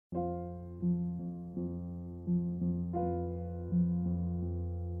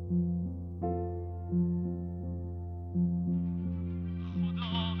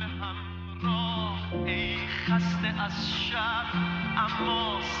از شب،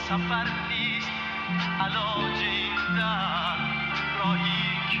 اما سفر نیست علاج این درد. راهی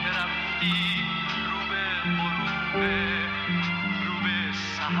که رفتی رو به غروبه، رو به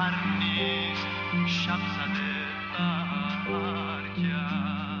سحر نیست شب زده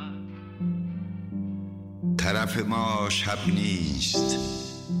برگرد. طرف ما شب نیست،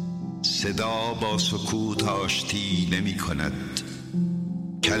 صدا با سکوت آشتی نمی کند.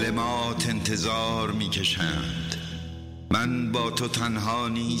 کلمات انتظار می کشند. من با تو تنها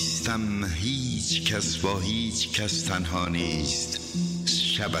نیستم، هیچ کس با هیچ کس تنها نیست.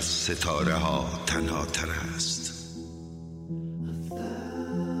 شب از ستاره ها تنها تر است.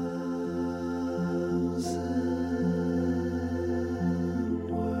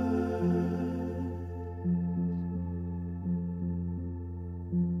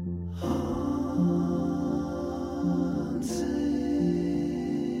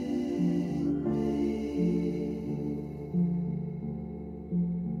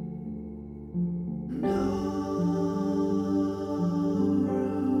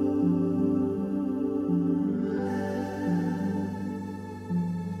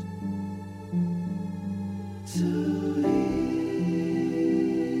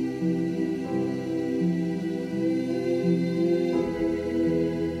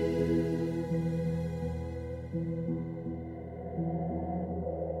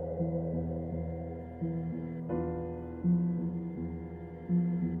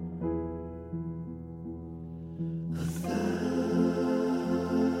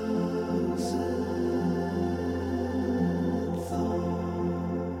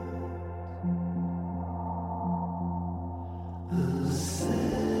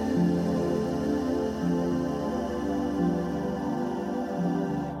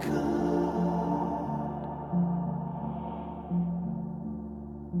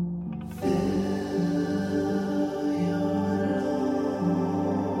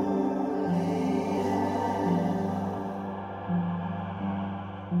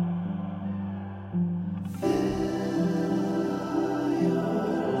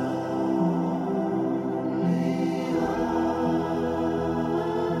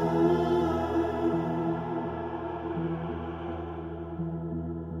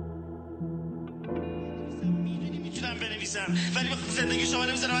 ولی زندگی شما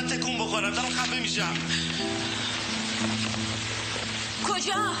نمیذاره من تکون بخورم، دارم خفه میشم.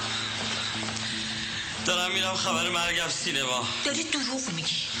 کجا؟ دارم میرم خبر مرگم سینما. داری دروغ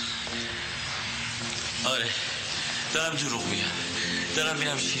میگی؟ آره دارم دروغ میگم. دارم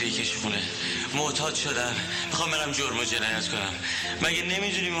میرم شیرکش خونه، معتاد شدم، میخوام برم جرم و جنایت کنم. مگه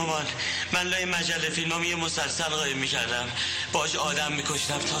نمیدونی مامان من لای مجله فیلمام یه مسلسل قایم میکردم، باش آدم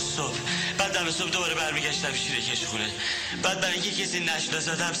میکشتم تا صبح، بعد دم صبح دوباره برمیگشتم شیرکش خونه، بعد برای اینکه کسی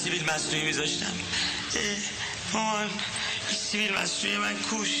نشناسدم سیبیل مصنوعی میذاشتم. مامان این سیبیل مصنوعی من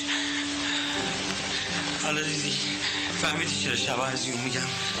کوش. حالا دیدی فهمیدی چرا شبا از یون میگم؟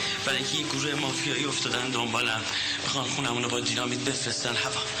 برای اینکه یه گروه مافیایی افتادن دنبالم، میخوان خونمونو با دینامیت بفرستن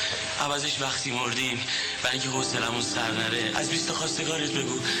هوا. عوضش وقتی مردیم برای اینکه حوصلمون سر نره از 20 خواستگارت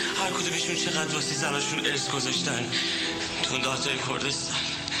بگو هر کدومشون چقدر واسه زناشون ارث گذاشتن تو داتای کردستان.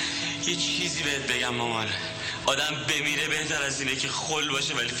 یه چیزی بهت بگم مامان، آدم بمیره بهتر از اینه که خل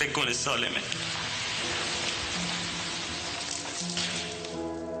باشه ولی فکر کنه سالمه.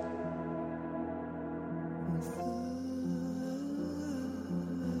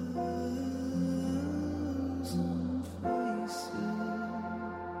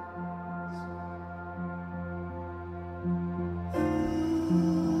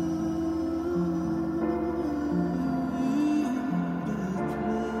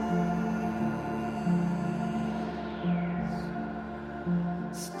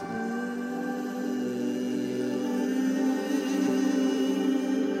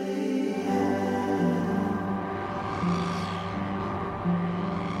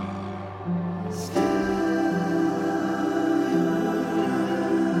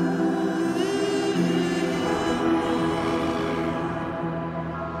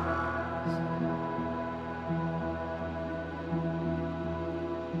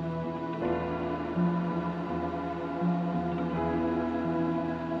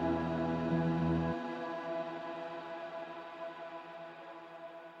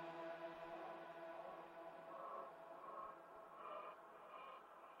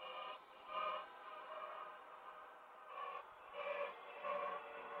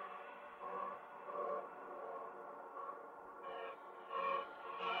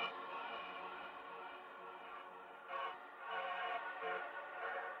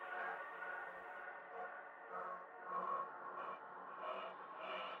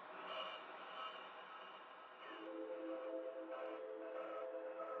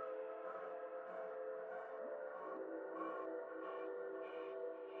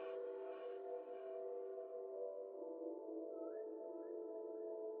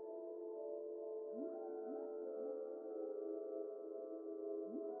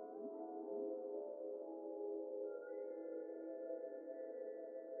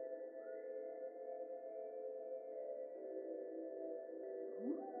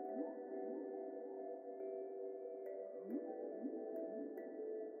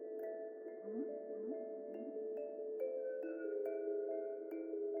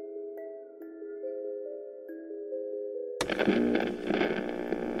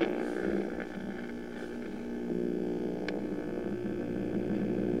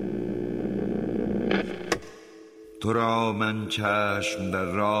 تو را من چشم در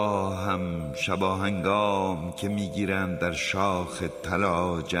راهم شباهنگام که میگیرند در شاخ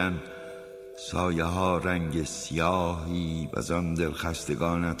طلاجن سایه ها رنگ سیاهی و زان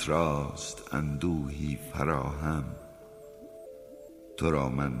دلخستگانت راست اندوهی فراهم. تو را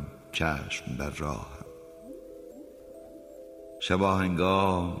من چشم در راهم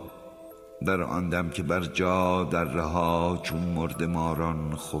شباهنگام در آن دم که بر جا در رها چون مرده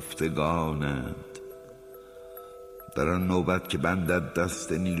ماران خفتگانند، در آن نوبت که بندد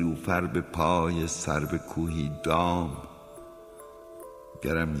دست نیلوفر به پای سرو کوهی دام.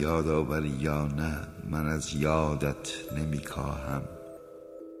 گرم یاد آوری یا نه من از یادت نمی کاهم.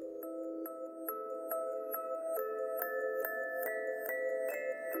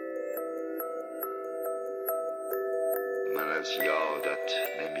 من از یادت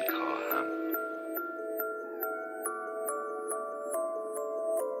نمی کاهم.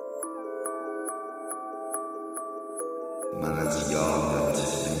 من از یادت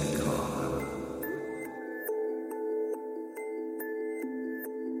نمی کاهم.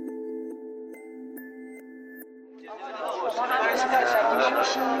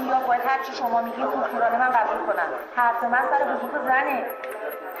 یا باید هر چی شما میگین دکترانه من قبول کنم. حرف من سر وجود زنه.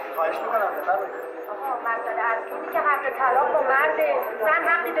 خواهش میکنم بفرمایید. مسئله اصلی که حق طلاق با مرده. زن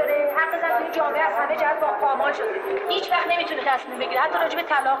حقی داره. حق زن توی جامعه از همه جهت پامال شده. هیچ وقت نمیتونه تصمیم بگیره حتی راجع به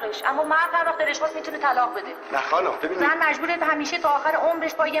طلاقش. اما مرد هر وقت دلش خواست میتونه طلاق بده. نه خانم ببینید. زن مجبوره همیشه تا آخر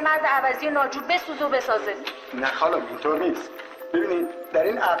عمرش با یه مرد عوضی و ناجور بسوزه و بسازه. نه خانم اینطور نیست. ببینید در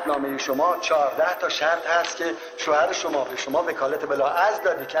این عقدنامه شما 14 تا شرط هست که شوهر شما به شما وکالت بلاعرض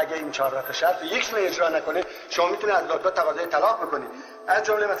داده که اگه این 14 تا شرط یک سونه اجرا نکنه شما میتونید از دادگاه تقاضای طلاق بکنید. از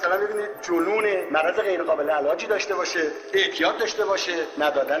جمله مثلا ببینید جنون، مرض غیر قابل علاجی داشته باشه، اعتیاد داشته باشه،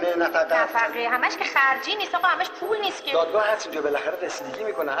 ندادن نفقه همش که خرجی نیست آقا، همش پول نیست که. دادگاه هست اینجا بالاخره رسیدگی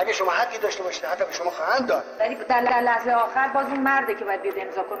میکنه. اگه شما حقی داشته باشید حتی به شما خواهند داد. ولی در لحظه آخر باز اون مرده که باید بیاد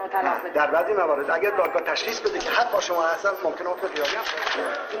امضا کنه و طلاق بده. در بعضی موارد اگر دادگاه تشخیص بده که حق با شما هستن ممکنه حکم غیابی هم بشه.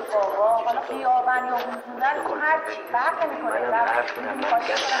 بابا حالا خیابانی و حضور هر چی فرق نمیکنه. من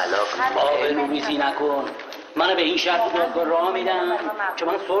طلاق آبروریزی نکن. من به این شرط دادگاه راه میدم که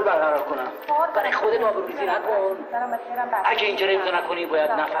من صلح برقرار کنم. برای خودت آبروریزی نکن. اگه اینجا امضا نکنی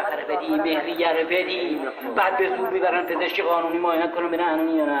باید نفقه رو بدی، مهریه رو بدی، بعد به زور میبرن پزشک قانونی معاینت کنم ببینن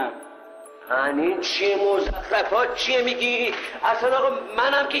قانونی یا نه. این چیه مزخرفات چیه میگی؟ اصلا آقا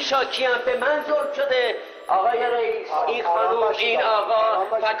منم که شاکیم، به من ظلم شده. آقای رئیس این خانوم این آقا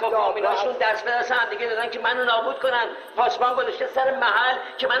فک و فامیلاشون دست به دست هم دیگه دادن که منو نابود کنن. پاسبان گذاشته سر محل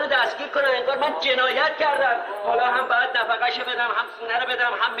که منو دستگیر کنن، انگار من جنایت کردم. حالا هم باید نفقه‌شو بدم، هم خونه رو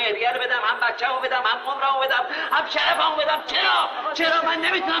بدم، هم مهریه رو بدم، هم بچه‌مو بدم، هم عمرمو بدم، هم شرفمو بدم. چرا من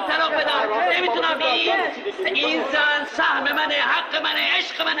نمیتونم طلاق بدم؟ نمیتونم. این زن سهم منه، حق منه،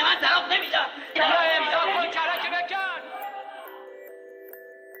 عشق منه. من طلاق نمیدم. امضا کن کرک بکن.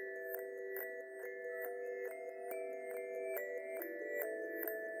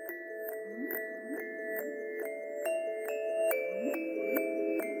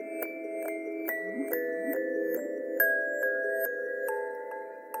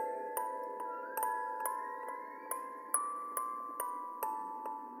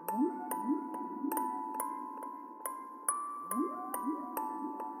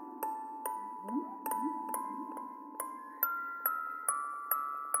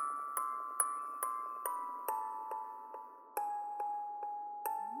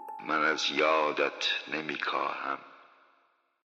 من از یادت نمی کاهم.